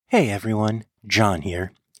Hey everyone, John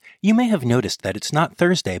here. You may have noticed that it's not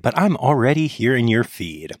Thursday, but I'm already here in your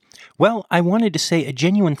feed. Well, I wanted to say a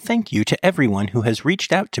genuine thank you to everyone who has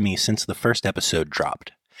reached out to me since the first episode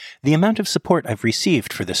dropped. The amount of support I've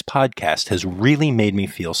received for this podcast has really made me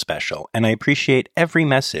feel special, and I appreciate every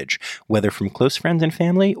message, whether from close friends and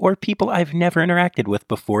family or people I've never interacted with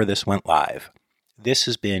before this went live. This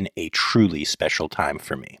has been a truly special time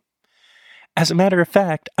for me. As a matter of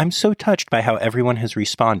fact, I'm so touched by how everyone has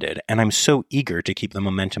responded, and I'm so eager to keep the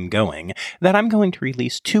momentum going, that I'm going to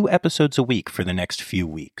release 2 episodes a week for the next few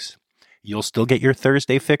weeks. You'll still get your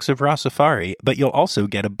Thursday fix of Raw Safari, but you'll also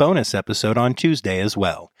get a bonus episode on Tuesday as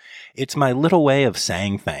well. It's my little way of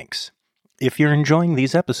saying thanks. If you're enjoying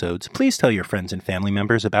these episodes, please tell your friends and family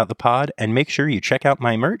members about the pod, and make sure you check out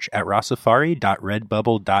my merch at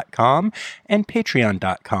rawsafari.redbubble.com and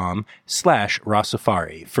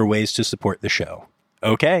patreon.com/rawsafari for ways to support the show.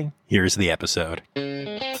 Okay, here's the episode.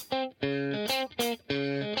 Lay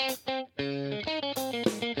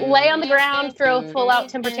on the ground, throw a full-out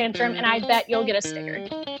temper tantrum, and I bet you'll get a sticker.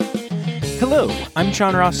 Hello, I'm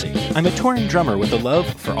John Rossi. I'm a touring drummer with a love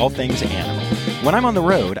for all things animal. When I'm on the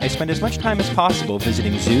road, I spend as much time as possible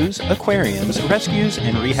visiting zoos, aquariums, rescues,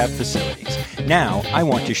 and rehab facilities. Now, I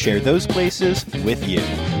want to share those places with you.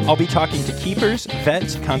 I'll be talking to keepers,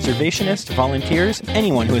 vets, conservationists, volunteers,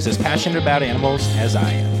 anyone who is as passionate about animals as I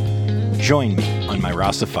am. Join me on my Raw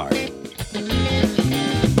Safari.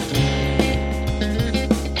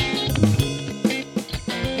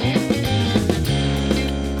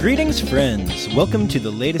 Greetings, friends. Welcome to the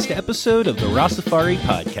latest episode of the Raw Safari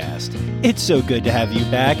podcast. It's so good to have you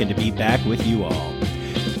back and to be back with you all.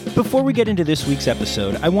 Before we get into this week's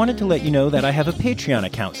episode, I wanted to let you know that I have a Patreon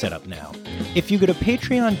account set up now. If you go to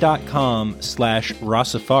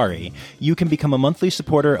patreon.com/rawsafari, you can become a monthly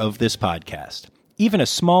supporter of this podcast. Even a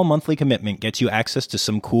small monthly commitment gets you access to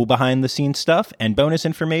some cool behind-the-scenes stuff and bonus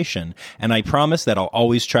information, and I promise that I'll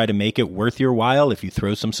always try to make it worth your while if you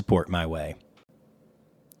throw some support my way.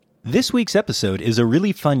 This week's episode is a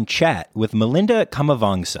really fun chat with Melinda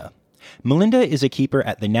Kamavongsa. Melinda is a keeper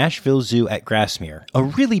at the Nashville Zoo at Grassmere, a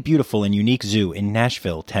really beautiful and unique zoo in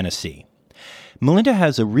Nashville, Tennessee. Melinda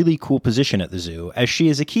has a really cool position at the zoo, as she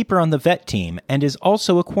is a keeper on the vet team and is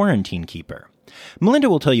also a quarantine keeper. Melinda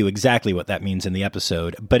will tell you exactly what that means in the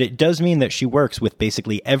episode, but it does mean that she works with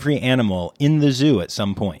basically every animal in the zoo at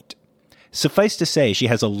some point. Suffice to say, she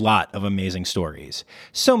has a lot of amazing stories.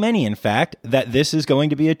 So many, in fact, that this is going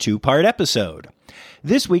to be a 2-part episode.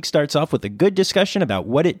 This week starts off with a good discussion about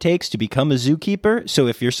what it takes to become a zookeeper, so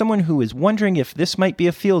if you're someone who is wondering if this might be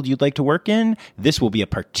a field you'd like to work in, this will be a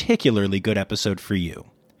particularly good episode for you.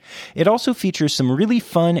 It also features some really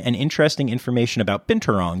fun and interesting information about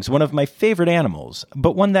binturongs, one of my favorite animals,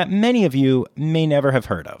 but one that many of you may never have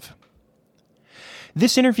heard of.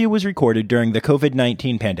 This interview was recorded during the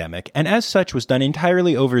COVID-19 pandemic, and as such was done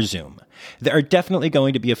entirely over Zoom. There are definitely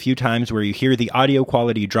going to be a few times where you hear the audio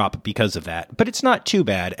quality drop because of that, but it's not too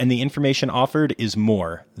bad, and the information offered is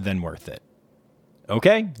more than worth it.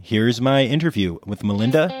 Okay, here's my interview with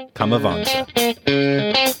Melinda Kamavongsa.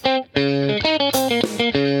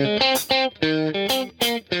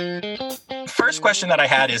 First question that I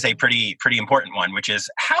had is a pretty important one, which is,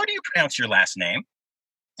 how do you pronounce your last name?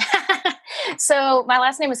 So my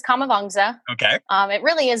last name is Kamavongsa. Okay. It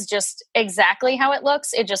really is just exactly how it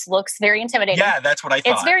looks. It just looks very intimidating. Yeah, that's what I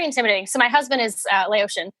thought. It's very intimidating. So my husband is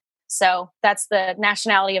Laotian. So that's the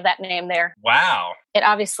nationality of that name there. Wow. It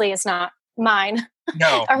obviously is not mine.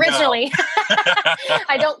 No. Originally. No.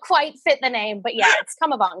 I don't quite fit the name, but yeah, it's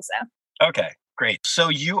Kamavongsa. Okay, great. So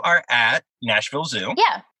you are at Nashville Zoo.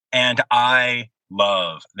 Yeah. And I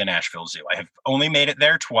love the Nashville Zoo. I have only made it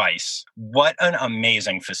there twice. What an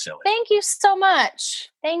amazing facility. Thank you so much.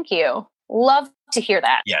 Thank you. Love to hear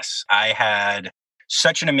that. Yes, I had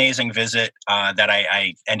such an amazing visit that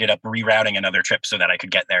I ended up rerouting another trip so that I could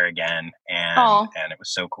get there again. And it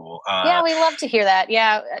was so cool. Yeah, we love to hear that.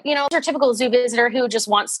 Yeah. You know, your typical zoo visitor who just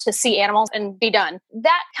wants to see animals and be done.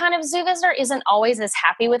 That kind of zoo visitor isn't always as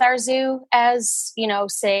happy with our zoo as, you know,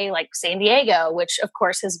 say like San Diego, which of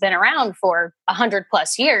course has been around for 100+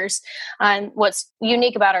 years. And what's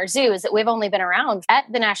unique about our zoo is that we've only been around at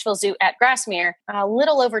the Nashville Zoo at Grassmere a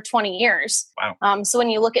little over 20 years. Wow. So when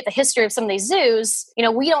you look at the history of some of these zoos, you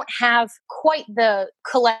know, we don't have quite the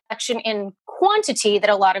collection in quantity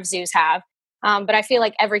that a lot of zoos have. But I feel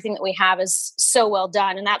like everything that we have is so well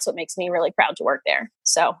done. And that's what makes me really proud to work there.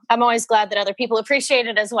 So I'm always glad that other people appreciate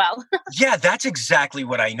it as well. Yeah, that's exactly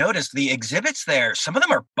what I noticed. The exhibits there, some of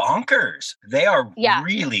them are bonkers. They are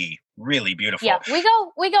really, really beautiful. Yeah, we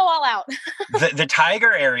go all out. the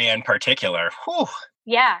tiger area in particular, whew,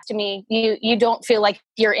 Yeah, to me, you don't feel like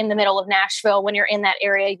you're in the middle of Nashville when you're in that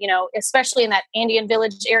area, especially in that Andean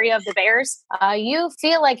Village area of the Bears. You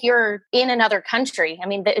feel like you're in another country. I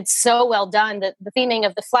mean, it's so well done. The theming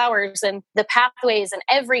of the flowers and the pathways and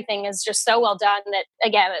everything is just so well done that,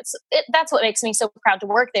 again, that's what makes me so proud to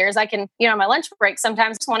work there is I can, on my lunch break,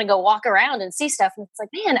 sometimes just want to go walk around and see stuff. And it's like,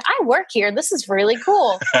 man, I work here. This is really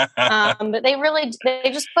cool. But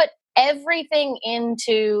they just put everything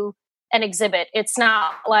into an exhibit. It's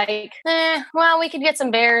not like, well, we could get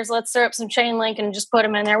some bears. Let's throw up some chain link and just put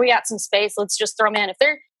them in there. We got some space. Let's just throw them in.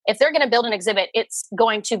 If they're going to build an exhibit, it's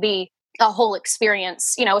going to be a whole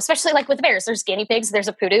experience, especially like with the bears. There's guinea pigs, there's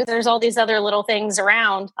a poodoo, there's all these other little things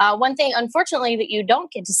around. One thing, unfortunately, that you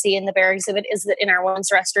don't get to see in the bear exhibit is that in our women's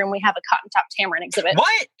restroom, we have a cotton top tamarin exhibit.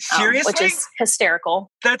 What? Seriously? Which is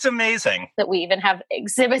hysterical. That's amazing. That we even have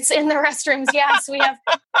exhibits in the restrooms. Yes, we have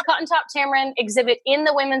cotton top tamarin exhibit in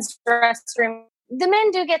the women's restroom. The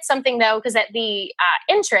men do get something, though, because at the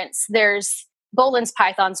entrance, there's Boelen's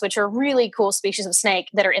pythons, which are really cool species of snake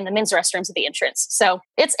that are in the men's restrooms at the entrance. So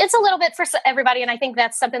it's a little bit for everybody. And I think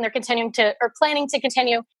that's something they're planning to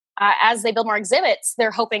continue as they build more exhibits. They're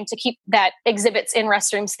hoping to keep that exhibits in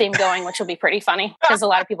restrooms theme going, which will be pretty funny because a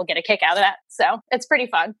lot of people get a kick out of that. So it's pretty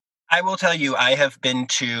fun. I will tell you, I have been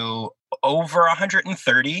to over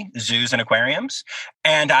 130 zoos and aquariums,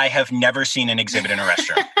 and I have never seen an exhibit in a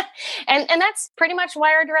restroom. and that's pretty much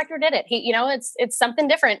why our director did it. He, it's something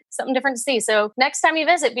different to see. So next time you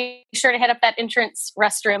visit, be sure to head up that entrance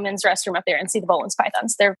restroom, men's restroom up there, and see the Boelen's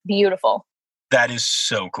pythons. They're beautiful. That is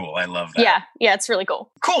so cool. I love that. Yeah, it's really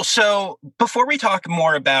cool. Cool. So before we talk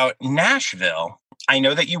more about Nashville, I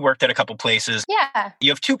know that you worked at a couple places. Yeah. You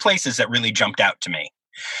have two places that really jumped out to me.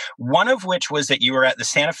 One of which was that you were at the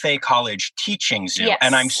Santa Fe College Teaching Zoo. Yes.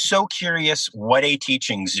 And I'm so curious what a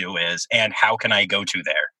teaching zoo is and how can I go to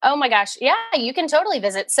there? Oh my gosh. Yeah, you can totally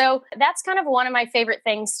visit. So that's kind of one of my favorite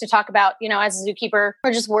things to talk about, as a zookeeper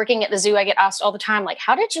or just working at the zoo. I get asked all the time, like,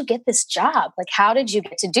 how did you get this job? Like, how did you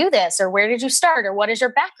get to do this? Or where did you start? Or what is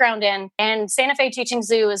your background in? And Santa Fe Teaching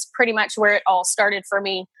Zoo is pretty much where it all started for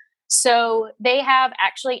me. So they have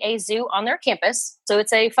actually a zoo on their campus. So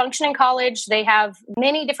it's a functioning college. They have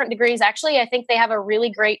many different degrees. Actually, I think they have a really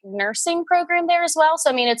great nursing program there as well. So,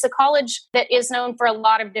 I mean, it's a college that is known for a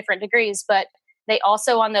lot of different degrees, but they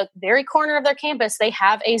also, on the very corner of their campus, they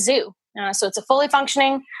have a zoo. So it's a fully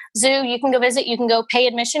functioning zoo. You can go visit, you can go pay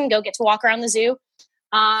admission, go get to walk around the zoo.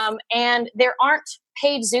 And there aren't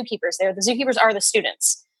paid zookeepers there. The zookeepers are the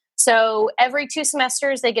students. So every 2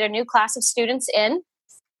 semesters, they get a new class of students in.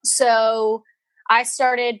 So I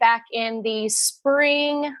started back in the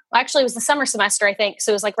spring. Actually, it was the summer semester, I think.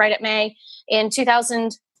 So it was like right at May in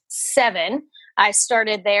 2007. I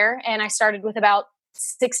started there, and I started with about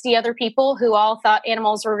 60 other people who all thought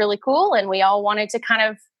animals were really cool, and we all wanted to kind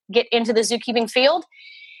of get into the zookeeping field.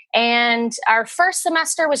 And our first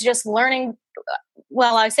semester was just learning.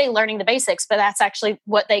 Well, I say learning the basics, but that's actually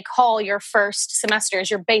what they call your first semester, is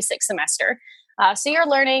your basic semester. So you're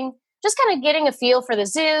learning, just kind of getting a feel for the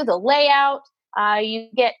zoo, the layout. You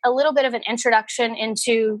get a little bit of an introduction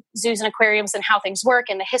into zoos and aquariums and how things work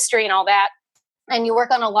and the history and all that. And you work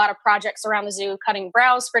on a lot of projects around the zoo, cutting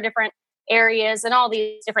browse for different areas and all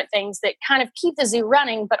these different things that kind of keep the zoo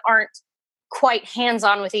running, but aren't quite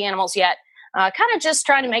hands-on with the animals yet. Kind of just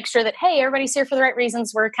trying to make sure that, hey, everybody's here for the right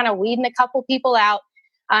reasons. We're kind of weeding a couple people out.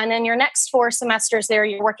 And then your next 4 semesters there,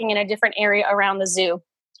 you're working in a different area around the zoo.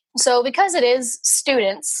 So because it is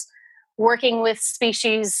students working with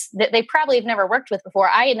species that they probably have never worked with before.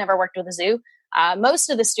 I had never worked with a zoo.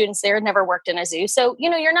 Most of the students there had never worked in a zoo. So,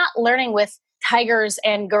 you're not learning with tigers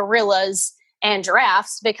and gorillas and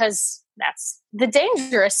giraffes because that's the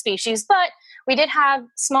dangerous species. But we did have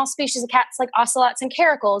small species of cats like ocelots and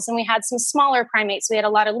caracals, and we had some smaller primates. We had a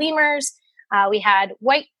lot of lemurs. We had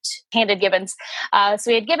white-handed gibbons. So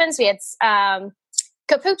we had gibbons. We had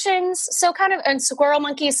capuchins, and squirrel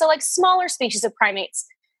monkeys. So like smaller species of primates.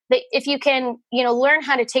 That if you can, learn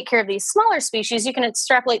how to take care of these smaller species, you can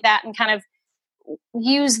extrapolate that and kind of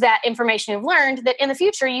use that information you've learned that in the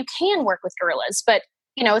future you can work with gorillas. But,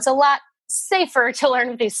 it's a lot safer to learn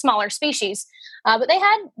with these smaller species. But they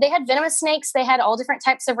had venomous snakes. They had all different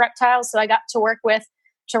types of reptiles. So I got to work with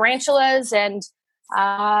tarantulas, and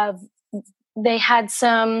they had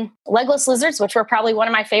some legless lizards, which were probably one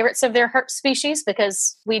of my favorites of their herp species,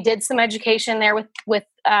 because we did some education there with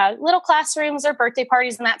little classrooms or birthday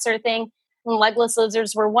parties and that sort of thing. And legless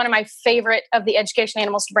lizards were one of my favorite of the education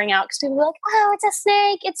animals to bring out, because people were like, oh, it's a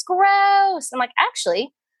snake. It's gross. I'm like,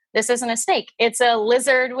 actually, this isn't a snake. It's a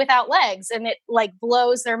lizard without legs, and it like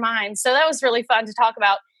blows their mind. So that was really fun to talk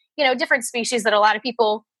about, different species that a lot of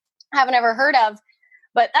people haven't ever heard of.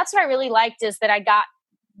 But that's what I really liked, is that I got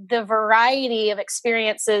the variety of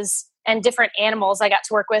experiences and different animals I got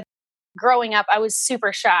to work with. Growing up, I was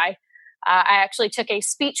super shy. I actually took a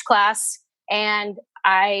speech class, and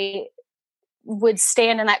I would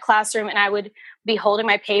stand in that classroom and I would be holding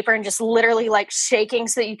my paper and just literally like shaking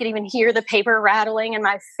so that you could even hear the paper rattling, and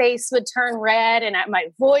my face would turn red and my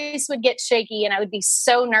voice would get shaky and I would be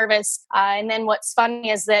so nervous. And then what's funny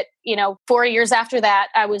is that, 4 years after that,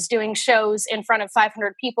 I was doing shows in front of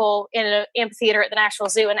 500 people in an amphitheater at the National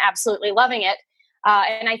Zoo and absolutely loving it.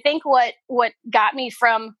 And I think what got me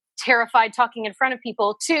from terrified talking in front of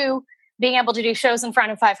people to being able to do shows in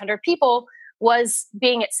front of 500 people was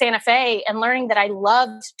being at Santa Fe and learning that I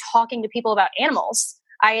loved talking to people about animals.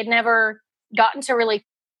 I had never gotten to really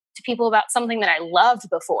to people about something that I loved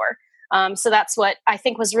before. So that's what I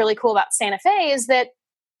think was really cool about Santa Fe, is that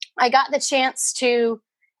I got the chance to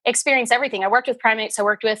experience everything. I worked with primates. I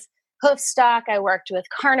worked with hoofstock. I worked with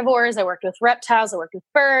carnivores. I worked with reptiles. I worked with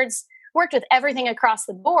birds, worked with everything across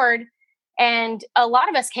the board. And a lot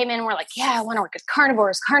of us came in and were like, yeah, I want to work with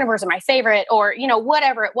carnivores. Carnivores are my favorite, or,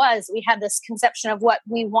 whatever it was. We had this conception of what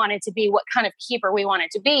we wanted to be, what kind of keeper we wanted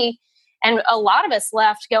to be. And a lot of us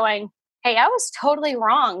left going, hey, I was totally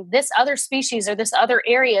wrong. This other species or this other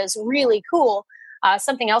area is really cool.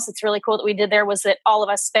 Something else that's really cool that we did there was that all of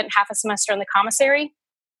us spent half a semester in the commissary.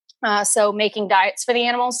 So making diets for the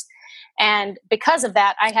animals. And because of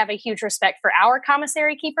that, I have a huge respect for our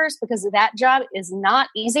commissary keepers, because that job is not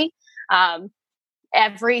easy.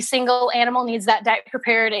 Every single animal needs that diet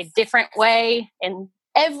prepared a different way, and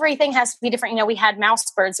everything has to be different. We had mouse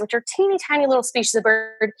birds, which are teeny tiny little species of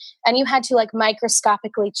bird, and you had to like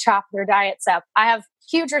microscopically chop their diets up. I have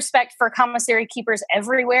huge respect for commissary keepers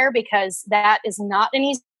everywhere, because that is not an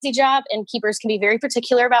easy job, and keepers can be very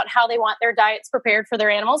particular about how they want their diets prepared for their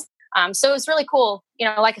animals. So it was really cool.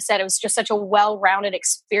 Like I said, it was just such a well-rounded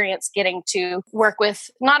experience getting to work with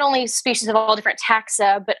not only species of all different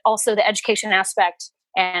taxa, but also the education aspect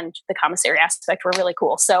and the commissary aspect were really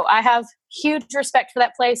cool. So I have huge respect for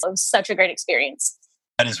that place. It was such a great experience.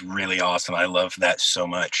 That is really awesome. I love that so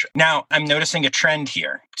much. Now, I'm noticing a trend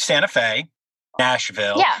here. Santa Fe,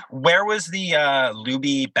 Nashville. Yeah. Where was the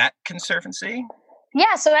Luby Bat Conservancy?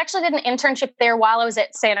 Yeah, so I actually did an internship there while I was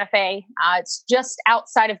at Santa Fe. It's just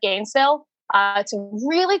outside of Gainesville. It's a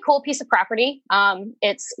really cool piece of property.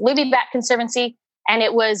 It's Luby Bat Conservancy, and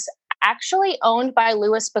it was actually owned by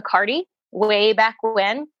Louis Bacardi way back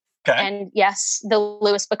when. Okay. And yes, the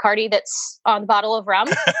Louis Bacardi that's on the bottle of rum.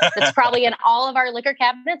 That's probably in all of our liquor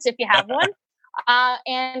cabinets if you have one.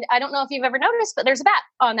 And I don't know if you've ever noticed, but there's a bat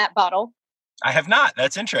on that bottle. I have not.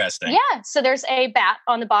 That's interesting. Yeah. So there's a bat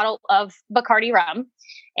on the bottle of Bacardi rum.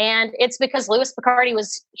 And it's because Louis Bacardi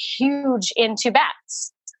was huge into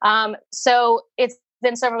bats. So it's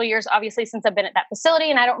been several years, obviously, since I've been at that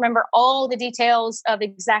facility. And I don't remember all the details of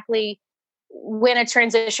exactly when a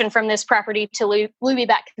transition from this property to Luby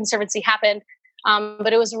Bat Conservancy happened.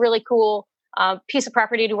 But it was a really cool piece of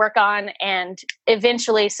property to work on. And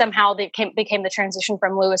eventually, somehow, became the transition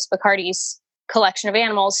from Louis Bacardi's collection of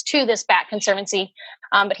animals to this bat conservancy.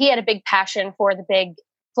 But he had a big passion for the big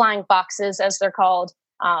flying foxes, as they're called,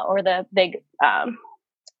 or the big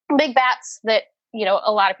bats that,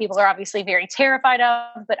 a lot of people are obviously very terrified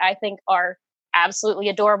of, but I think are absolutely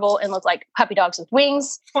adorable and look like puppy dogs with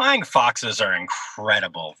wings. Flying foxes are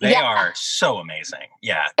incredible. They are so amazing.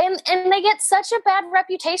 Yeah. And they get such a bad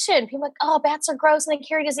reputation. People are like, oh, bats are gross and they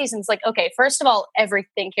carry disease. And it's like, okay, first of all,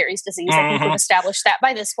 everything carries disease. I think we've established that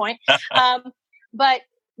by this point. But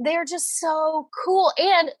they're just so cool.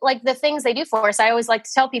 And like the things they do for us, I always like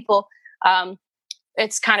to tell people,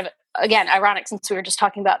 it's kind of, again, ironic since we were just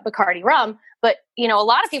talking about Bacardi rum, but a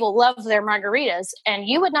lot of people love their margaritas, and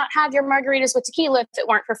you would not have your margaritas with tequila if it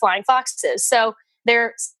weren't for flying foxes. So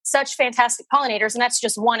they're such fantastic pollinators. And that's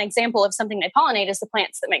just one example of something they pollinate, is the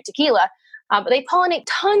plants that make tequila. But they pollinate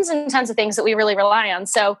tons and tons of things that we really rely on.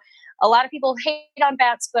 So a lot of people hate on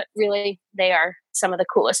bats, but really they are some of the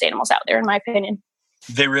coolest animals out there, in my opinion.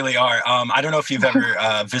 They really are. I don't know if you've ever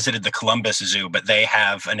visited the Columbus Zoo, but they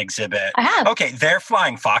have an exhibit. I have. Okay, their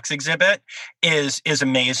flying fox exhibit is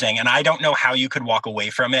amazing, and I don't know how you could walk away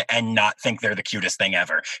from it and not think they're the cutest thing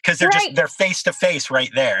ever, because they're face to face right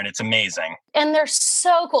there, and it's amazing. And they're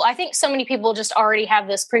so cool. I think so many people just already have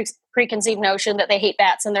this preconceived notion that they hate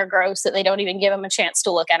bats and they're gross, that they don't even give them a chance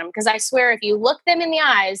to look at them. Because I swear, if you look them in the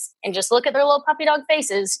eyes and just look at their little puppy dog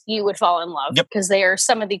faces, you would fall in love, because they are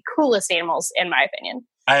some of the coolest animals, in my opinion.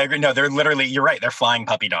 I agree. No, they're literally, you're right. They're flying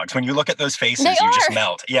puppy dogs. When you look at those faces, you just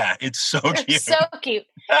melt. Yeah, it's so cute. So cute.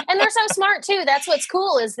 And they're so smart too. That's what's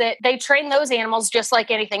cool is that they train those animals just like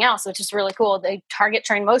anything else, which is really cool. They target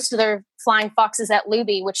train most of their flying foxes at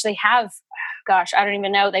Luby, which they have, gosh, I don't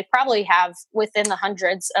even know. They probably have within the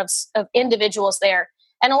hundreds of individuals there.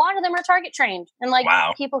 And a lot of them are target trained. And like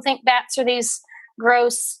people think bats are these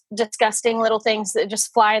gross, disgusting little things that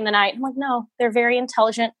just fly in the night. I'm like, no, they're very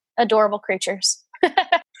intelligent, adorable creatures.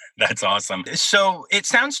 That's awesome. So it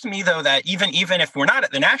sounds to me, though, that even if we're not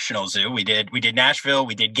at the National Zoo, we did Nashville,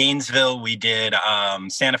 we did Gainesville, we did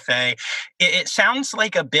Santa Fe. It sounds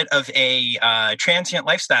like a bit of a transient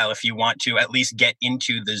lifestyle if you want to at least get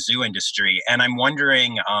into the zoo industry. And I'm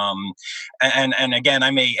wondering, and again,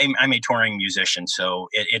 I'm a touring musician, so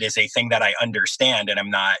it is a thing that I understand, and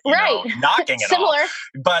I'm not knocking it Similar. all.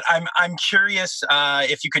 But I'm curious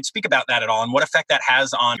if you could speak about that at all and what effect that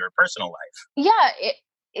has on your personal life. Yeah.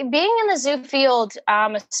 Being in the zoo field,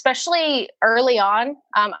 especially early on,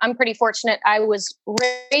 I'm pretty fortunate. I was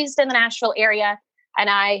raised in the Nashville area and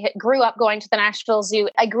I grew up going to the Nashville Zoo.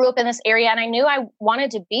 I grew up in this area and I knew I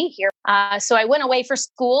wanted to be here. So I went away for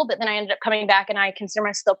school, but then I ended up coming back and I consider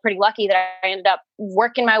myself pretty lucky that I ended up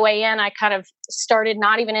working my way in. I kind of started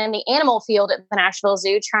not even in the animal field at the Nashville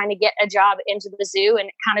Zoo, trying to get a job into the zoo and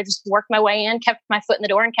kind of just worked my way in, kept my foot in the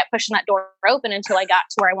door and kept pushing that door open until I got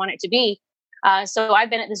to where I wanted to be. So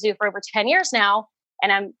I've been at the zoo for over 10 years now,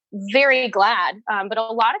 and I'm very glad. But a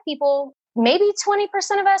lot of people, maybe 20%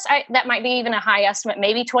 of us, that might be even a high estimate,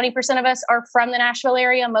 maybe 20% of us are from the Nashville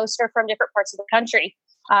area. Most are from different parts of the country.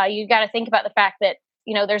 You got to think about the fact that,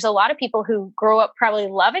 there's a lot of people who grow up probably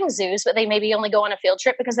loving zoos, but they maybe only go on a field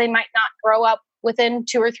trip because they might not grow up within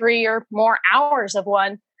 2 or 3 or more hours of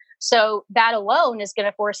one. So that alone is going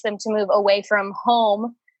to force them to move away from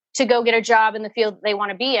home to go get a job in the field that they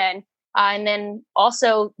want to be in. And then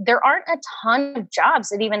also there aren't a ton of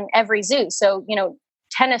jobs at even every zoo. So,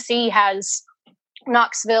 Tennessee has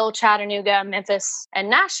Knoxville, Chattanooga, Memphis, and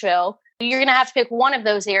Nashville. You're going to have to pick one of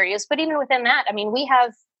those areas. But even within that, we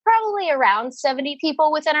have probably around 70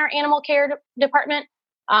 people within our animal care department.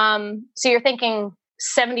 So you're thinking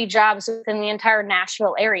 70 jobs within the entire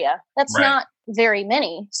Nashville area. That's not very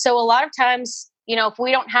many. So a lot of times, if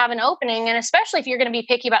we don't have an opening, and especially if you're going to be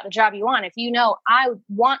picky about the job you want, if I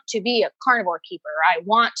want to be a carnivore keeper, I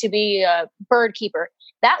want to be a bird keeper,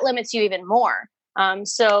 that limits you even more.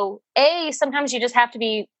 So sometimes you just have to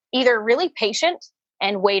be either really patient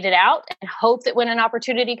and wait it out and hope that when an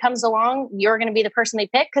opportunity comes along, you're going to be the person they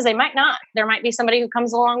pick, because they might not. There might be somebody who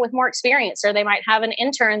comes along with more experience, or they might have an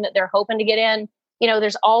intern that they're hoping to get in.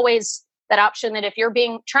 There's always that option that if you're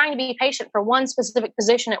trying to be patient for one specific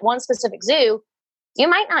position at one specific zoo, you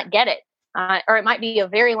might not get it, or it might be a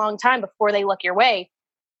very long time before they look your way.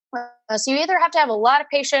 So you either have to have a lot of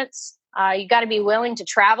patience, you got to be willing to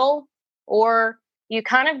travel, or you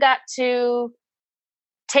kind of got to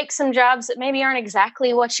take some jobs that maybe aren't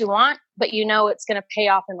exactly what you want, but it's going to pay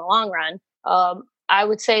off in the long run. I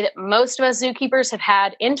would say that most of us zookeepers have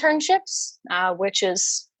had internships, which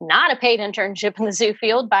is not a paid internship in the zoo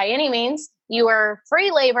field by any means. You are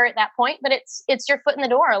free labor at that point, but it's your foot in the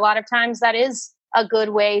door. A lot of times that is a good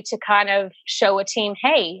way to kind of show a team,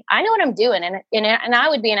 hey, I know what I'm doing. And I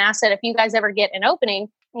would be an asset if you guys ever get an opening.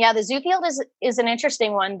 Yeah, the zoo field is an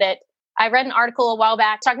interesting one. That I read an article a while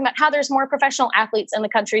back talking about how there's more professional athletes in the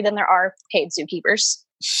country than there are paid zookeepers.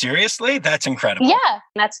 Seriously? That's incredible. Yeah.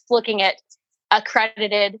 That's looking at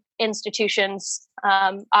accredited institutions.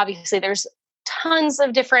 Obviously, there's tons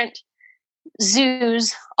of different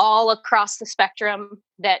zoos all across the spectrum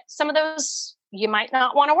that some of those you might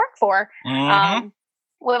not want to work for. Mm-hmm.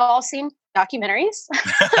 We've all seen documentaries.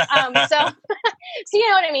 So you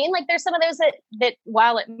know what I mean? Like there's some of those that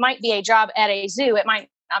while it might be a job at a zoo, it might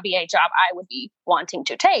not be a job I would be wanting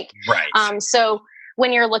to take. Right. So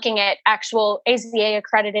when you're looking at actual AZA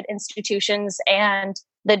accredited institutions and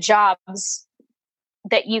the jobs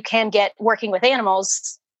that you can get working with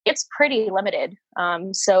animals, it's pretty limited.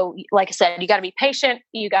 So like I said, you got to be patient.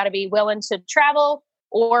 You got to be willing to travel,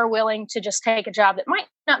 or willing to just take a job that might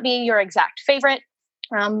not be your exact favorite,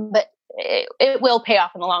 but it will pay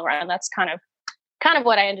off in the long run. That's kind of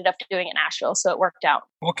what I ended up doing in Nashville. So it worked out.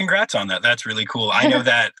 Well, congrats on that. That's really cool. I know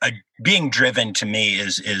that being driven to me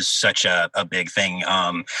is such a big thing.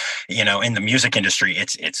 In the music industry,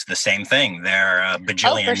 it's the same thing. There are a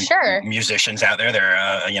bajillion musicians out there. There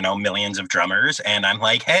are, millions of drummers. And I'm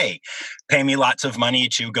like, hey, pay me lots of money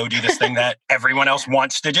to go do this thing that everyone else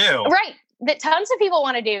wants to do. Right. that tons of people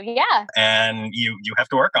want to do. Yeah. And you have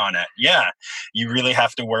to work on it. Yeah. You really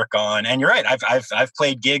have to work on, and you're right. I've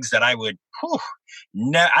played gigs that I would,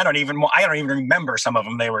 no, I don't even remember some of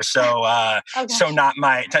them. They were so, so not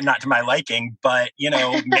to my liking, but,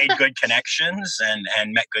 made good connections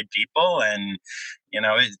and met good people. And,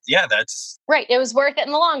 that's right. It was worth it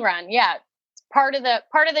in the long run. Yeah. Part of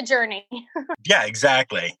the journey. Yeah,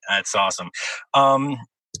 exactly. That's awesome.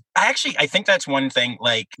 I think that's one thing,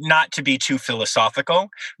 like, not to be too philosophical,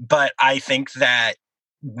 but I think that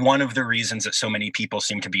one of the reasons that so many people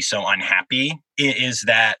seem to be so unhappy is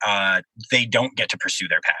that they don't get to pursue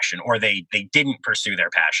their passion, or they didn't pursue their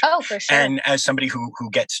passion. Oh, for sure. And as somebody who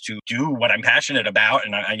gets to do what I'm passionate about,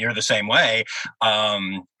 and you're the same way,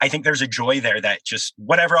 I think there's a joy there that just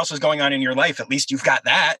whatever else is going on in your life, at least you've got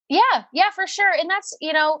that. Yeah, for sure. And that's,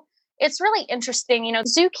 it's really interesting.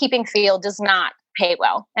 Zookeeping field does not pay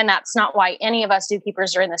well. And that's not why any of us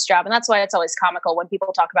zookeepers are in this job. And that's why it's always comical when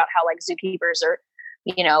people talk about how like zookeepers are,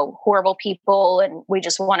 horrible people and we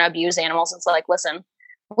just want to abuse animals. It's like, listen,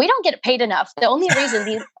 we don't get paid enough. The only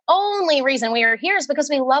reason we are here is because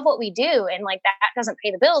we love what we do. And like that doesn't pay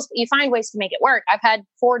the bills, but you find ways to make it work. I've had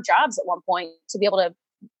 4 jobs at one point to be able to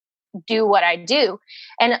do what I do.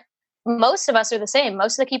 And most of us are the same.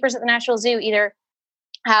 Most of the keepers at the Nashville Zoo either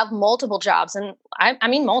have multiple jobs, and I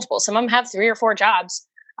mean multiple. Some of them have 3 or 4 jobs,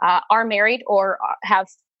 are married or have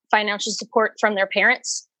financial support from their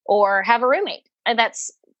parents or have a roommate. And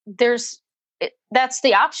that's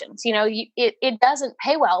the options. It doesn't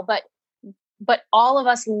pay well, but all of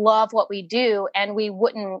us love what we do, and we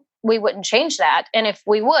wouldn't change that. And if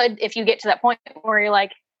you get to that point where you're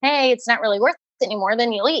like, hey, it's not really worth it anymore,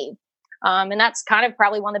 then you leave. And that's kind of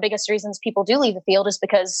probably one of the biggest reasons people do leave the field, is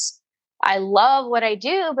because I love what I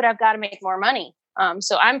do, but I've got to make more money.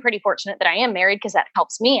 So I'm pretty fortunate that I am married, because that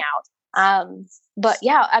helps me out. But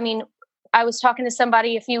yeah, I mean, I was talking to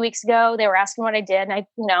somebody a few weeks ago. They were asking what I did. And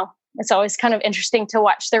it's always kind of interesting to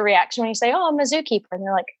watch their reaction when you say, oh, I'm a zookeeper. And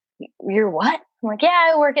they're like, you're what? I'm like,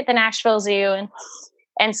 yeah, I work at the Nashville Zoo.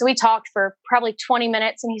 And so we talked for probably 20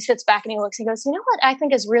 minutes, and he sits back and he looks, he goes, you know what I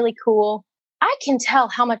think is really cool? I can tell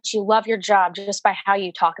how much you love your job just by how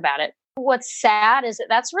you talk about it. What's sad is that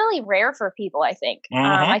that's really rare for people, I think.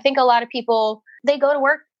 I think a lot of people, they go to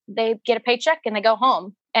work, they get a paycheck, and they go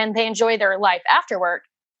home, and they enjoy their life after work.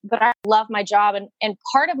 But I love my job. And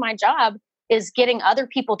part of my job is getting other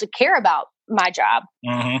people to care about my job.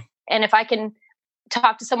 And if I can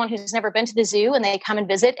talk to someone who's never been to the zoo and they come and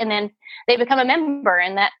visit, and then they become a member,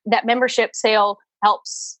 and that membership sale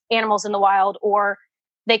helps animals in the wild, or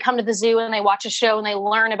they come to the zoo and they watch a show and they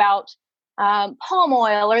learn about palm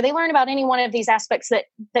oil, or they learn about any one of these aspects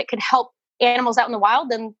that could help animals out in the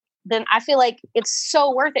wild, then I feel like it's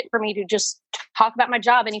so worth it for me to just talk about my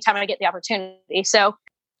job anytime I get the opportunity. So,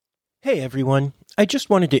 hey everyone, I just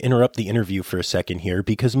wanted to interrupt the interview for a second here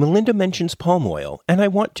because Melinda mentions palm oil, and I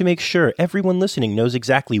want to make sure everyone listening knows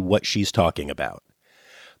exactly what she's talking about.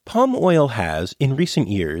 Palm oil has, in recent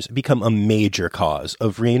years, become a major cause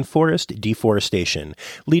of rainforest deforestation,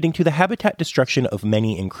 leading to the habitat destruction of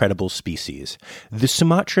many incredible species. The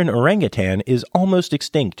Sumatran orangutan is almost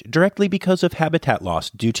extinct directly because of habitat loss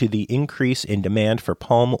due to the increase in demand for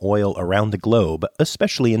palm oil around the globe,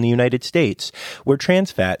 especially in the United States, where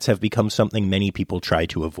trans fats have become something many people try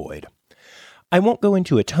to avoid. I won't go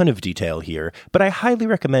into a ton of detail here, but I highly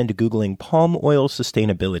recommend Googling palm oil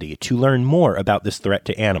sustainability to learn more about this threat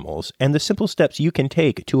to animals and the simple steps you can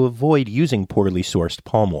take to avoid using poorly sourced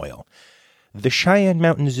palm oil. The Cheyenne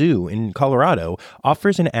Mountain Zoo in Colorado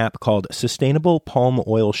offers an app called Sustainable Palm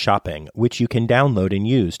Oil Shopping, which you can download and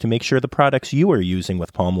use to make sure the products you are using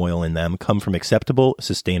with palm oil in them come from acceptable,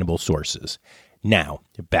 sustainable sources. Now,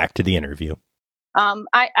 back to the interview.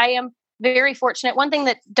 I am very fortunate. One thing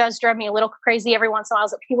that does drive me a little crazy every once in a while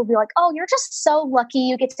is that people be like, oh, you're just so lucky.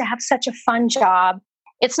 You get to have such a fun job.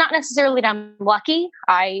 It's not necessarily that I'm lucky.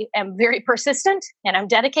 I am very persistent and I'm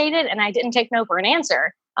dedicated, and I didn't take no for an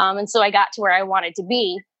answer. And so I got to where I wanted to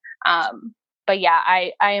be. But yeah,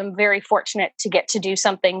 I am very fortunate to get to do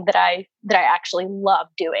something that I actually love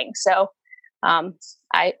doing. So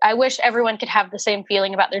I wish everyone could have the same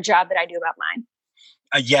feeling about their job that I do about mine.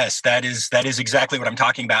 Yes, that is exactly what I'm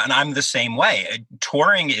talking about. And I'm the same way.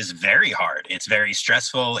 Touring is very hard. It's very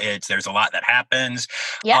stressful. There's a lot that happens.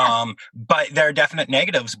 Yeah. But there are definite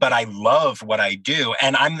negatives, but I love what I do.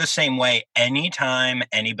 And I'm the same way. Anytime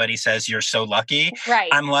anybody says you're so lucky, right.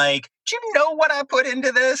 I'm like, you know what I put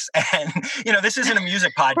into this? And, this isn't a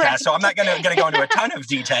music podcast, Right. so I'm not going to go into a ton of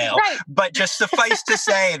detail, Right. but just suffice to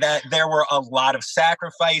say that there were a lot of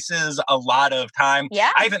sacrifices, a lot of time.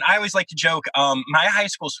 Yeah. I always like to joke, my high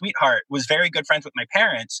school sweetheart was very good friends with my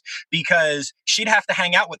parents because she'd have to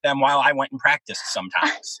hang out with them while I went and practiced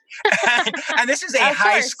sometimes. and this is a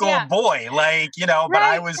high school boy, but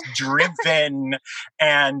I was driven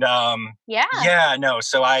and,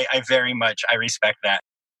 so I very much, I respect that.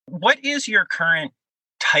 What is your current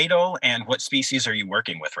title and what species are you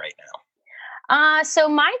working with right now? So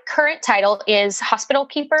my current title is hospital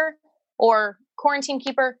keeper or quarantine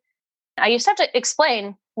keeper. I used to have to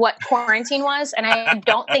explain what quarantine was, and I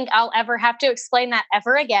don't think I'll ever have to explain that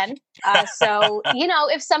ever again. So,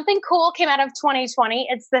 if something cool came out of 2020,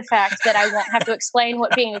 it's the fact that I won't have to explain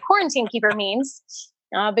what being a quarantine keeper means,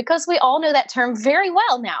 because we all know that term very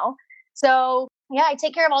well now. So, yeah, I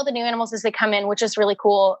take care of all the new animals as they come in, which is really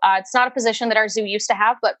cool. It's not a position that our zoo used to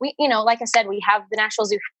have, but we, like I said, the National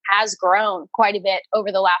Zoo has grown quite a bit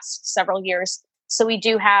over the last several years. So we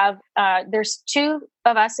do have, there's 2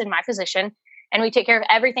 of us in my position, and we take care of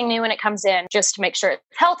everything new when it comes in just to make sure it's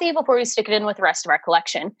healthy before we stick it in with the rest of our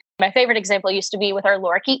collection. My favorite example used to be with our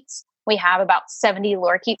lorikeets. We have about 70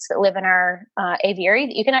 lorikeets that live in our aviary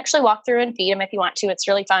that you can actually walk through and feed them if you want to. It's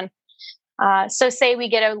really fun. So say we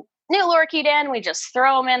get a new lorikeet in, we just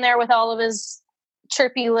throw him in there with all of his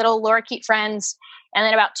chirpy little lorikeet friends. And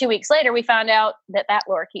then about 2 weeks later, we found out that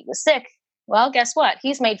lorikeet was sick. Well, guess what?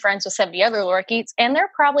 He's made friends with 70 other lorikeets, and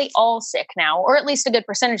they're probably all sick now, or at least a good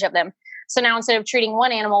percentage of them. So now instead of treating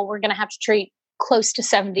one animal, we're going to have to treat close to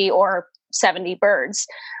 70 or 70 birds.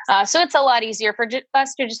 So it's a lot easier for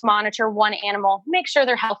us to just monitor one animal, make sure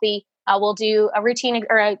they're healthy. We'll do a routine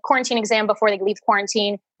or a quarantine exam before they leave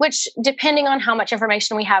quarantine, which, depending on how much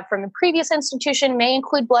information we have from the previous institution, may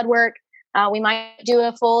include blood work. We might do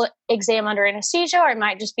a full exam under anesthesia, or it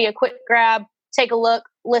might just be a quick grab, take a look,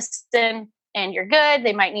 listen, and you're good.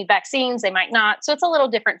 They might need vaccines, they might not. So it's a little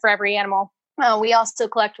different for every animal. We also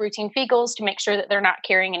collect routine fecals to make sure that they're not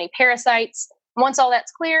carrying any parasites. Once all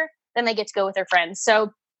that's clear, then they get to go with their friends.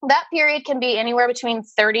 So that period can be anywhere between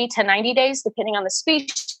 30 to 90 days, depending on the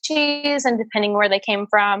species and depending where they came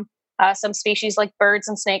from. Some species like birds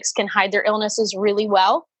and snakes can hide their illnesses really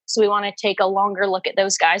well. So we want to take a longer look at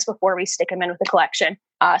those guys before we stick them in with the collection.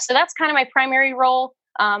 So that's kind of my primary role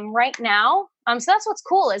right now. So that's what's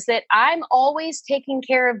cool, is that I'm always taking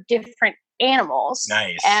care of different animals.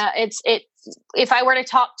 Nice. If I were to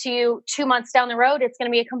talk to you 2 months down the road, it's going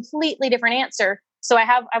to be a completely different answer. So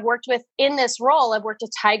I've worked with, in this role, I've worked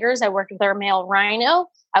with tigers. I worked with our male rhino.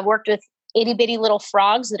 I've worked with itty bitty little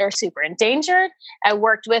frogs that are super endangered. I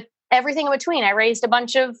worked with everything in between. I raised a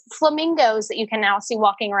bunch of flamingos that you can now see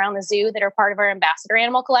walking around the zoo that are part of our ambassador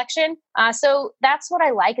animal collection. So that's what I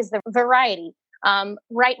like, is the variety.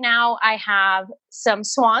 Right now I have some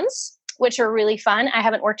swans, which are really fun. I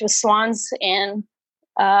haven't worked with swans in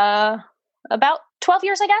about 12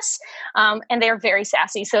 years, I guess. And they're very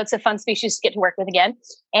sassy. So it's a fun species to get to work with again.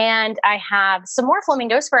 And I have some more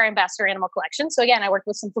flamingos for our ambassador animal collection. So again, I worked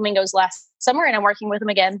with some flamingos last summer, and I'm working with them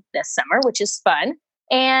again this summer, which is fun.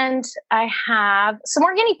 And I have some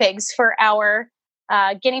more guinea pigs for our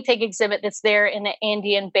guinea pig exhibit that's there in the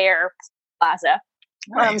Andean Bear Plaza.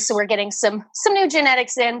 Nice. So we're getting some new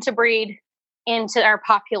genetics in to breed into our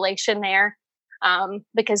population there,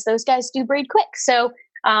 because those guys do breed quick. So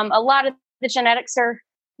a lot of the genetics are,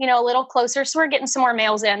 a little closer. So we're getting some more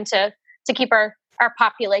males in to keep our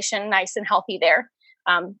population nice and healthy there.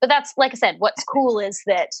 But that's, like I said, what's cool is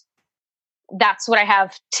that's what I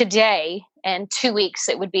have today. And 2 weeks,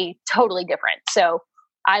 it would be totally different. So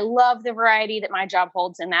I love the variety that my job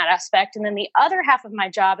holds in that aspect. And then the other half of my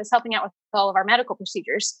job is helping out with all of our medical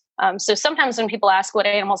procedures. So sometimes when people ask what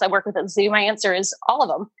animals I work with at the zoo, my answer is all of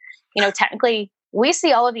them. Technically, we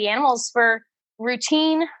see all of the animals for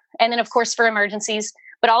routine and then, of course, for emergencies.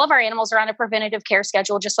 But all of our animals are on a preventative care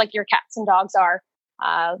schedule, just like your cats and dogs are.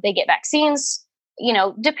 They get vaccines,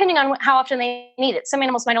 depending on how often they need it. Some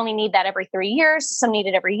animals might only need that every 3 years. Some need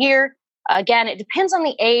it every year. Again, it depends on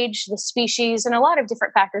the age, the species, and a lot of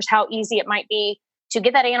different factors, how easy it might be to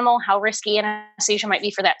get that animal, how risky anesthesia might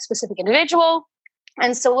be for that specific individual.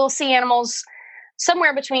 And so we'll see animals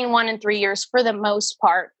somewhere between 1 and 3 years for the most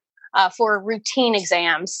part for routine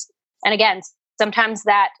exams. And again, sometimes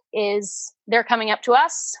they're coming up to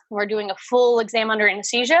us. We're doing a full exam under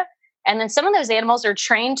anesthesia. And then some of those animals are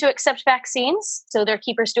trained to accept vaccines. So their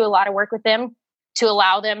keepers do a lot of work with them to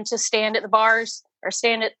allow them to stand at the bars or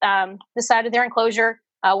stand at the side of their enclosure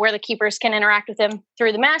where the keepers can interact with them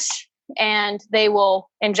through the mesh, and they will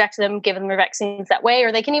inject them, give them their vaccines that way,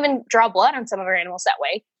 or they can even draw blood on some of our animals that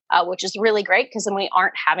way. which is really great because then we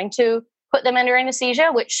aren't having to put them under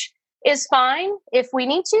anesthesia, which is fine if we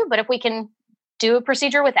need to. But if we can do a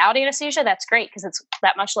procedure without anesthesia, that's great because it's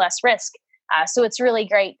that much less risk. So it's really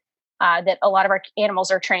great that a lot of our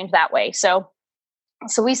animals are trained that way. So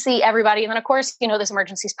we see everybody. And then, of course, those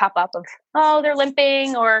emergencies pop up of, oh, they're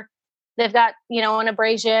limping or they've got, an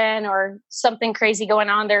abrasion or something crazy going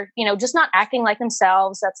on. They're, just not acting like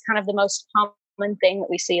themselves. That's kind of the most common thing that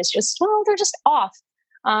we see is just, well, they're just off.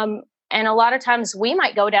 And a lot of times we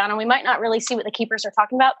might go down and we might not really see what the keepers are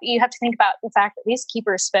talking about. But you have to think about the fact that these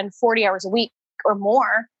keepers spend 40 hours a week or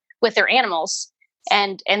more with their animals.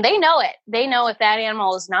 And they know it. They know if that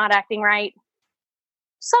animal is not acting right,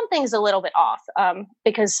 something's a little bit off,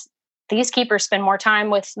 because these keepers spend more time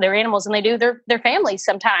with their animals than they do their families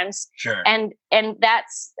sometimes. Sure. And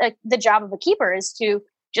that's the job of a keeper is to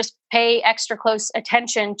just pay extra close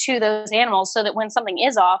attention to those animals so that when something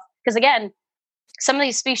is off, because again, some of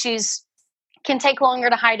these species can take longer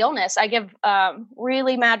to hide illness. I give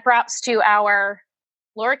really mad props to our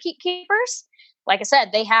lorikeet keepers. Like I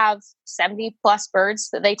said, they have 70 plus birds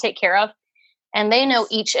that they take care of, and they know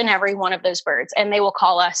each and every one of those birds. And they will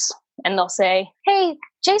call us and they'll say, hey,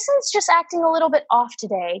 Jason's just acting a little bit off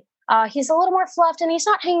today. He's a little more fluffed and he's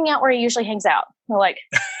not hanging out where he usually hangs out. We're like,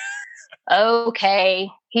 okay.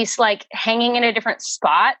 He's like hanging in a different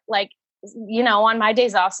spot. Like, on my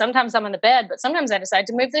days off, sometimes I'm on the bed, but sometimes I decide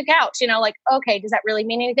to move to the couch, like, okay, does that really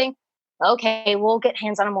mean anything? Okay, we'll get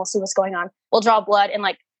hands on him. We'll see what's going on. We'll draw blood. And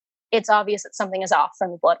like, it's obvious that something is off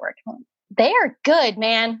from the blood work. They are good,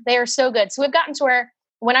 man. They are so good. So we've gotten to where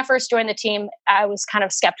when I first joined the team, I was kind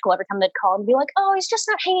of skeptical every time they'd call and be like, oh, he's just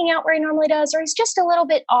not hanging out where he normally does, or he's just a little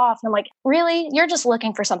bit off. And I'm like, really? You're just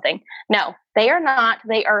looking for something. No, they are not.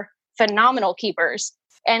 They are phenomenal keepers.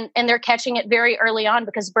 And they're catching it very early on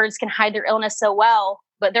because birds can hide their illness so well,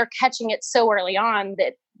 but they're catching it so early on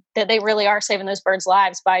that they really are saving those birds'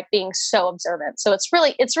 lives by being so observant. So it's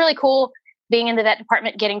really cool being into that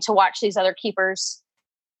department, getting to watch these other keepers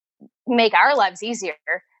make our lives easier,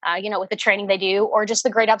 with the training they do or just the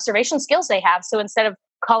great observation skills they have. So instead of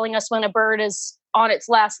calling us when a bird is on its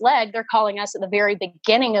last leg, they're calling us at the very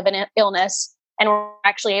beginning of an illness and we're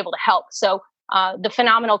actually able to help. So the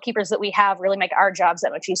phenomenal keepers that we have really make our jobs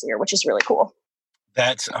that much easier, which is really cool.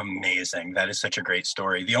 That's amazing. That is such a great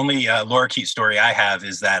story. The only lorikeet story I have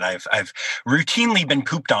is that I've routinely been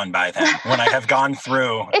pooped on by them when I have gone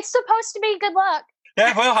through. It's supposed to be good luck.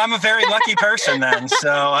 Yeah, well, I'm a very lucky person then.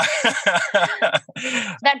 So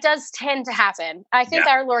that does tend to happen. I think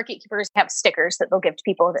our lorikeet keepers have stickers that they'll give to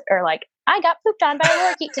people that are like, I got pooped on by a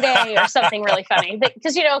lorikeet today or something really funny.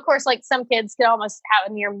 Because, of course, like some kids could almost have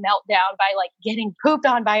a near meltdown by like getting pooped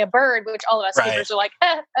on by a bird, which all of us keepers are like,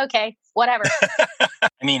 okay, whatever. I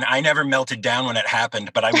mean, I never melted down when it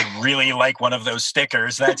happened, but I would really like one of those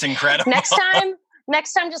stickers. That's incredible.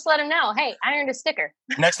 Next time, just let them know, hey, I earned a sticker.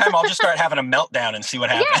 Next time, I'll just start having a meltdown and see what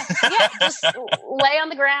happens. Yeah, just lay on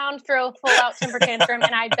the ground, throw a full-out temper tantrum,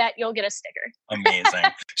 and I bet you'll get a sticker. Amazing.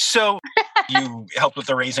 So you helped with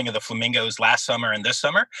the raising of the flamingos last summer and this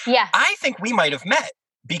summer. Yeah. I think we might have met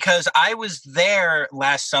because I was there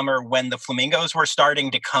last summer when the flamingos were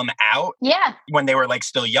starting to come out. Yeah. When they were like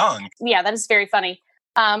still young. Yeah, that is very funny.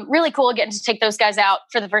 Really cool getting to take those guys out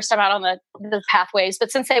for the first time out on the pathways.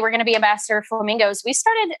 But since they were going to be ambassador flamingos, we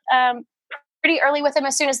started pretty early with them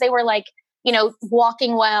as soon as they were like,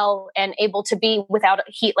 walking well and able to be without a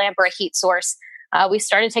heat lamp or a heat source. We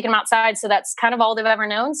started taking them outside. So that's kind of all they've ever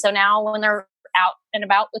known. So now when they're out and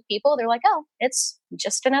about with people, they're like, oh, it's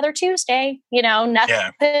just another Tuesday,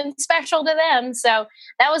 nothing special to them. So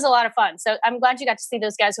that was a lot of fun. So I'm glad you got to see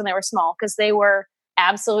those guys when they were small because they were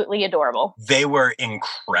absolutely adorable. They were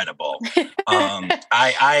incredible.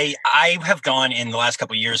 I have gone in the last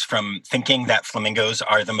couple of years from thinking that flamingos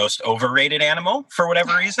are the most overrated animal for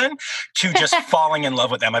whatever reason to just falling in love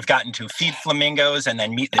with them. I've gotten to feed flamingos and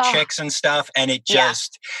then meet the chicks and stuff. And it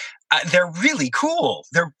just, they're really cool.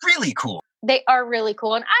 They're really cool. They are really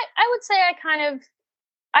cool. And I would say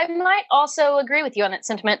I might also agree with you on that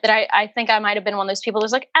sentiment that I think I might have been one of those people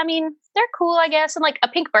who's like, I mean, they're cool, I guess. And like a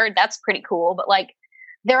pink bird, that's pretty cool. But like,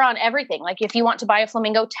 they're on everything. Like if you want to buy a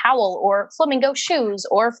flamingo towel or flamingo shoes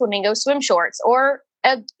or flamingo swim shorts or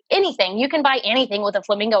anything, you can buy anything with a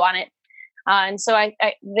flamingo on it. And so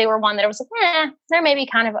they were one that I was like, they're maybe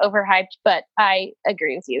kind of overhyped, but I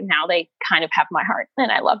agree with you. Now they kind of have my heart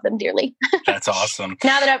and I love them dearly. That's awesome.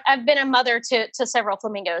 Now that I've been a mother to several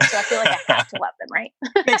flamingos, so I feel like I have to love them, right?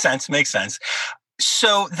 Makes sense.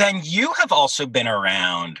 So then you have also been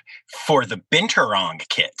around for the Binturong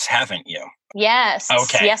kits, haven't you? Yes.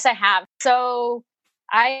 Okay. Yes, I have. So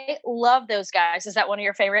I love those guys. Is that one of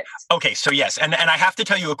your favorites? Okay, so yes, and I have to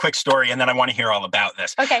tell you a quick story, and then I want to hear all about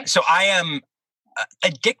this. Okay. So I am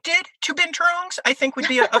addicted to binturongs, I think would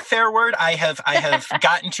be a fair word. I have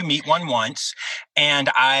gotten to meet one once, and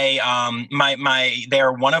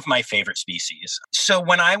they're one of my favorite species. So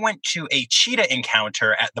when I went to a cheetah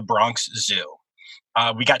encounter at the Bronx Zoo,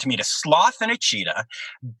 we got to meet a sloth and a cheetah,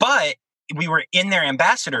 but we were in their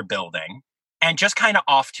ambassador building. And just kind of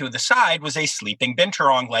off to the side was a sleeping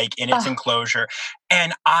binturong, like in its enclosure.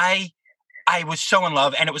 And I was so in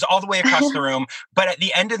love, and it was all the way across the room. But at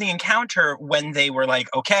the end of the encounter, when they were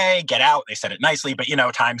like, okay, get out, they said it nicely, but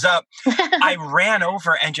time's up. I ran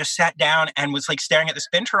over and just sat down and was like staring at this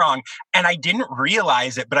binturong. And I didn't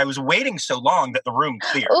realize it, but I was waiting so long that the room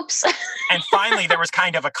cleared. Oops. And finally there was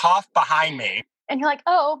kind of a cough behind me. And you're like,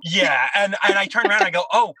 oh. Yeah. And I turned around and I go,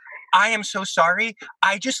 oh, I am so sorry.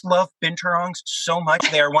 I just love binturongs so much.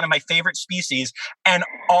 They are one of my favorite species. And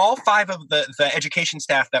all 5 of the education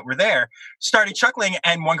staff that were there started chuckling.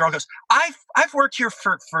 And one girl goes, I've worked here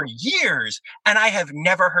for years, and I have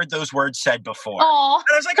never heard those words said before. Aww. And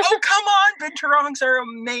I was like, oh, come on. Binturongs are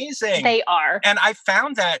amazing. They are. And I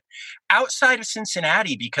found that outside of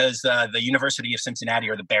Cincinnati, because the University of Cincinnati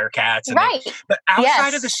are the Bearcats. Right. But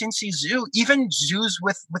outside of the Cincy Zoo, even zoos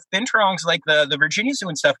with binturongs like the Virginia Zoo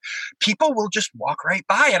and stuff, people will just walk right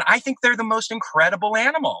by. And I think they're the most incredible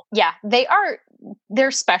animal. Yeah, they are.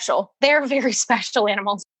 They're special. They're very special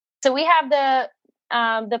animals. So we have the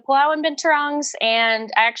Palauan binturongs,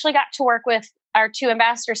 and I actually got to work with our 2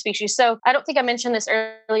 ambassador species. So I don't think I mentioned this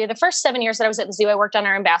earlier. The first 7 years that I was at the zoo, I worked on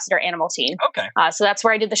our ambassador animal team. Okay. So that's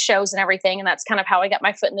where I did the shows and everything. And that's kind of how I got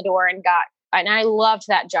my foot in the door and I loved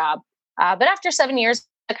that job. But after 7 years,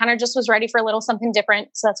 I kind of just was ready for a little something different.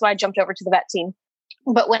 So that's why I jumped over to the vet team.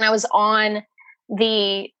 But when I was on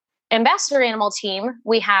the ambassador animal team,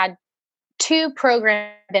 we had 2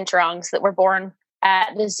 program binturongs that were born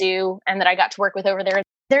at the zoo and that I got to work with over there.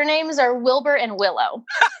 Their names are Wilbur and Willow.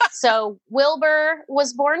 So Wilbur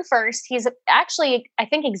was born first. He's actually, I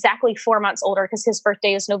think, exactly 4 months older because his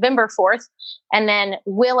birthday is November 4th. And then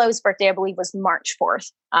Willow's birthday, I believe, was March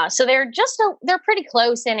 4th. So they're pretty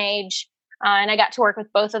close in age. And I got to work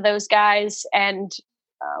with both of those guys. And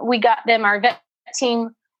we got them, our vet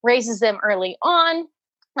team raises them early on.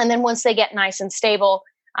 And then once they get nice and stable,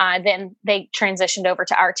 then they transitioned over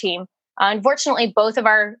to our team. Unfortunately, both of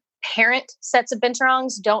our parent sets of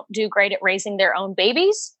binturongs don't do great at raising their own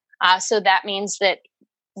babies. So that means that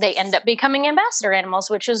they end up becoming ambassador animals,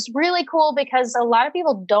 which is really cool because a lot of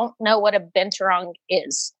people don't know what a binturong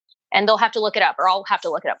is. And they'll have to look it up, or I'll have to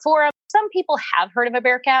look it up for them. Some people have heard of a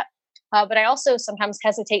bearcat, but I also sometimes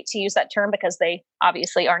hesitate to use that term because they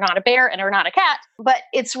obviously are not a bear and are not a cat. But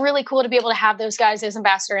it's really cool to be able to have those guys as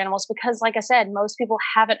ambassador animals because, like I said, most people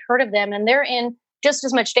haven't heard of them, and they're in just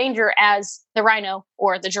as much danger as the rhino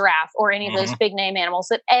or the giraffe or any of those big name animals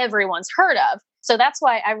that everyone's heard of. So that's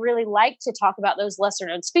why I really like to talk about those lesser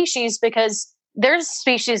known species, because there's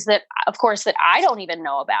species that, of course, that I don't even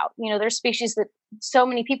know about. There's species that so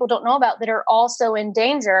many people don't know about that are also in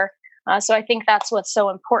danger. So I think that's what's so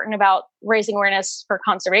important about raising awareness for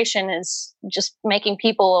conservation, is just making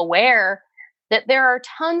people aware that there are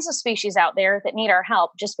tons of species out there that need our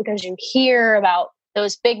help. Just because you hear about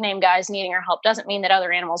those big name guys needing our help doesn't mean that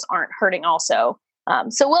other animals aren't hurting also.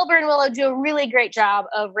 So Wilbur and Willow do a really great job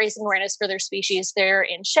of raising awareness for their species. They're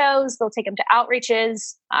in shows. They'll take them to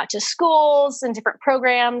outreaches, to schools and different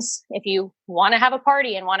programs. If you want to have a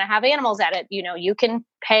party and want to have animals at it, you can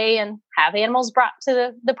pay and have animals brought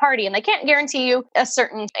to the party. And they can't guarantee you a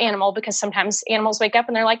certain animal because sometimes animals wake up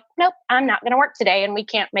and they're like, nope, I'm not going to work today. And we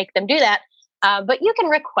can't make them do that. But you can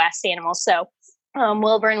request animals. So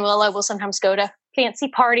Wilbur and Willow will sometimes go to fancy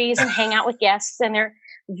parties and hang out with guests, and they're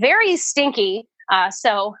very stinky.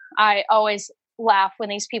 So I always laugh when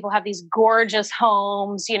these people have these gorgeous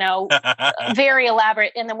homes, very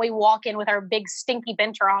elaborate. And then we walk in with our big stinky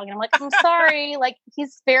binturong and I'm like, I'm sorry, like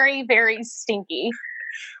he's very, very stinky.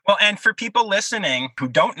 Well, and for people listening who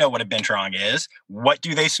don't know what a binturong is, what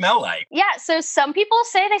do they smell like? Yeah, so some people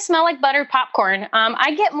say they smell like buttered popcorn.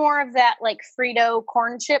 I get more of that like Frito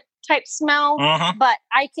corn chip type smell, but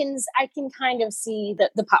I can kind of see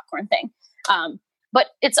the popcorn thing. But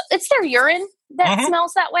it's their urine that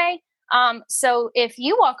smells that way. So if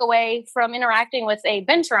you walk away from interacting with a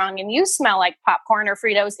binturong and you smell like popcorn or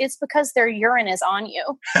Fritos, it's because their urine is on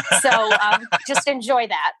you. So just enjoy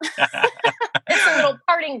that. It's a little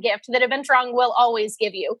parting gift that a binturong will always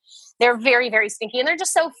give you. They're very, very stinky, and they're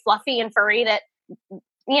just so fluffy and furry that,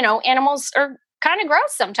 animals are kind of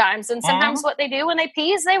gross sometimes. And sometimes what they do when they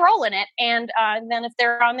pee is they roll in it. And then if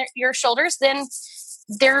they're on your shoulders, then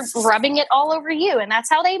they're rubbing it all over you. And that's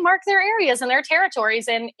how they mark their areas and their territories.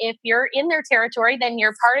 And if you're in their territory, then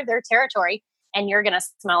you're part of their territory and you're going to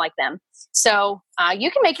smell like them. So you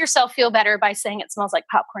can make yourself feel better by saying it smells like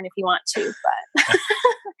popcorn if you want to, but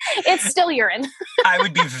it's still urine. I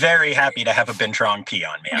would be very happy to have a Binturong pee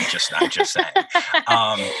on me. I'm just saying.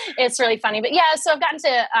 It's really funny. But yeah, so I've gotten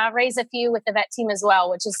to raise a few with the vet team as well,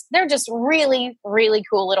 which is, they're just really, really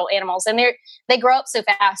cool little animals. And they grow up so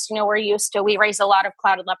fast. We raise a lot of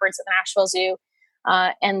clouded leopards at the Nashville Zoo.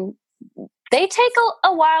 And they take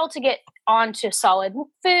a while to get onto solid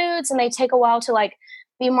foods, and they take a while to like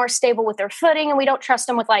be more stable with their footing. And we don't trust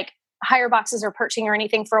them with like higher boxes or perching or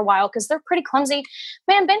anything for a while because they're pretty clumsy.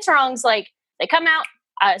 Man, Binturongs, like they come out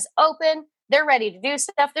eyes open, they're ready to do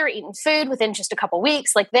stuff. They're eating food within just a couple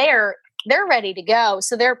weeks. Like they're ready to go.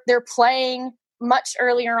 So they're playing much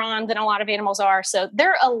earlier on than a lot of animals are. So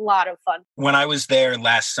they're a lot of fun. When I was there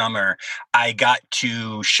last summer, I got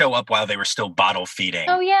to show up while they were still bottle feeding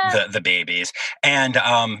the babies. And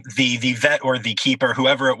the vet or the keeper,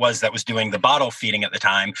 whoever it was that was doing the bottle feeding at the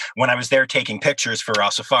time, when I was there taking pictures for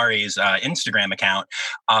Rossafari's Instagram account,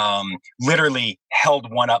 literally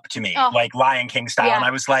held one up to me, like Lion King style. Yeah. And I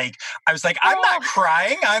was like, I'm not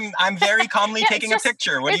crying. I'm very calmly taking a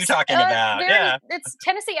picture. What are you talking about? It's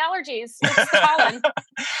Tennessee allergies. It's pollen.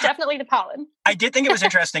 Definitely the pollen. I did think it was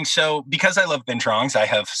interesting. So because I love Binturongs, I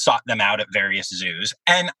have sought them out at various zoos.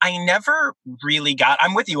 And I never really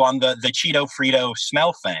I'm with you on the Cheeto Frito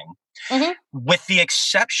smell thing. Mm-hmm. With the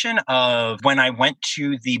exception of when I went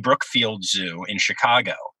to the Brookfield Zoo in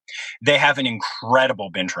Chicago. They have an incredible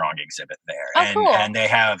Binturong exhibit there. Cool. And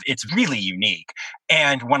it's really unique.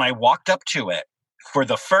 And when I walked up to it, for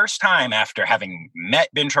the first time after having met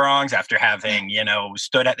Binturongs, after having,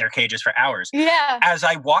 stood at their cages for hours, as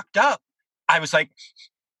I walked up, I was like,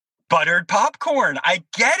 buttered popcorn. I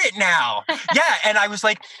get it now. Yeah. And I was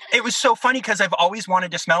like, it was so funny because I've always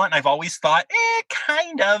wanted to smell it. And I've always thought,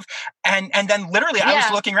 kind of. And then literally I was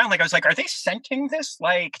looking around, I was like, are they scenting this?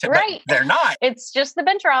 Right. They're not. It's just the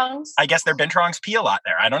Binturongs. I guess their Binturongs pee a lot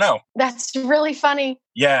there. I don't know. That's really funny.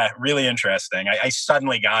 Yeah. Really interesting. I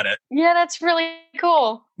suddenly got it. Yeah. That's really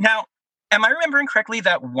cool. Now, am I remembering correctly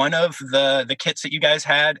that one of the kits that you guys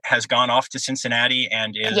had has gone off to Cincinnati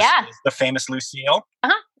and is the famous Lucille?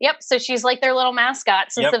 Uh-huh. Yep. So she's like their little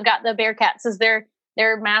mascot since they've got the Bearcats as their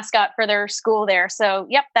mascot for their school there. So,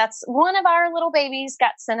 that's one of our little babies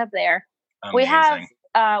got sent up there. Amazing.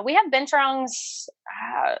 We have Binturongs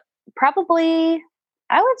probably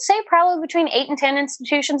probably between 8 and 10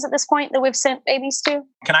 institutions at this point that we've sent babies to.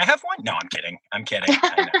 Can I have one? No, I'm kidding.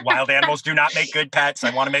 Wild animals do not make good pets.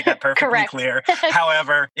 I want to make that perfectly clear.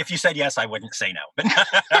 However, if you said yes, I wouldn't say no. But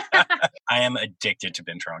I am addicted to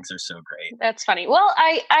Binturongs. They're so great. That's funny. Well,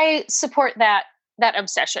 I support that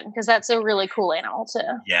obsession because that's a really cool animal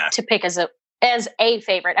to pick as a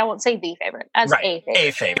favorite. I won't say the favorite. A favorite.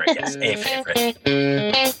 A favorite, yes. A favorite.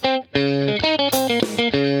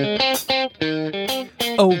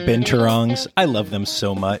 Oh, Binturongs. I love them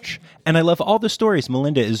so much. And I love all the stories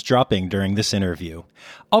Melinda is dropping during this interview.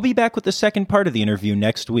 I'll be back with the second part of the interview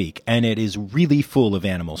next week, and it is really full of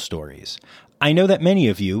animal stories. I know that many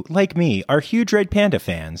of you, like me, are huge Red Panda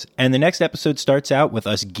fans, and the next episode starts out with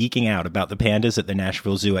us geeking out about the pandas at the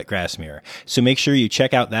Nashville Zoo at Grassmere, so make sure you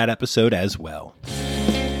check out that episode as well.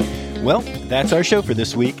 Well, that's our show for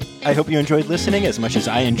this week. I hope you enjoyed listening as much as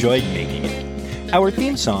I enjoyed making it. Our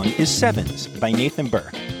theme song is Sevens by Nathan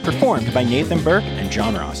Burke, performed by Nathan Burke and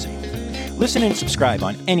John Rossi. Listen and subscribe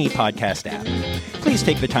on any podcast app. Please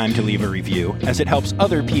take the time to leave a review, as it helps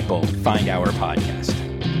other people find our podcast.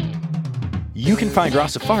 You can find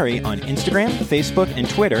Rossafari on Instagram, Facebook, and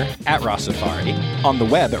Twitter at Rossafari, on the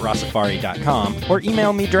web at rossafari.com, or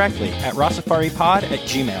email me directly at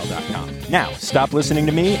rossafaripod@gmail.com. Now, stop listening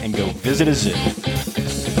to me and go visit a zoo.